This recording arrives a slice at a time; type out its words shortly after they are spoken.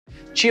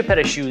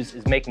Chiappetta Shoes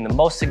is making the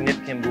most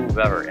significant move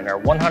ever in our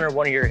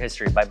 101-year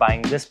history by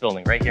buying this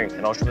building right here in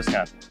Kenosha,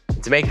 Wisconsin.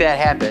 To make that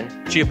happen,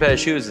 Chiappetta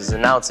Shoes is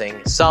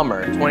announcing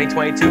Summer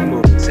 2022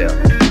 moving sale.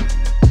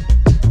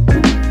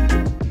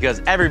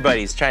 Because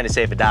everybody's trying to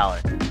save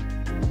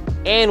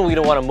 $1. And we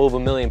don't want to move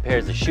 1 million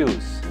pairs of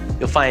shoes.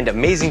 You'll find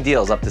amazing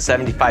deals up to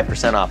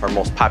 75% off our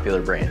most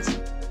popular brands.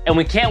 And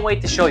we can't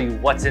wait to show you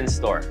what's in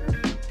store.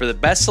 For the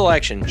best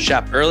selection,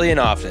 shop early and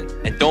often.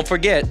 And don't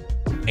forget,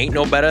 ain't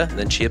no better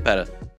than Chiappetta.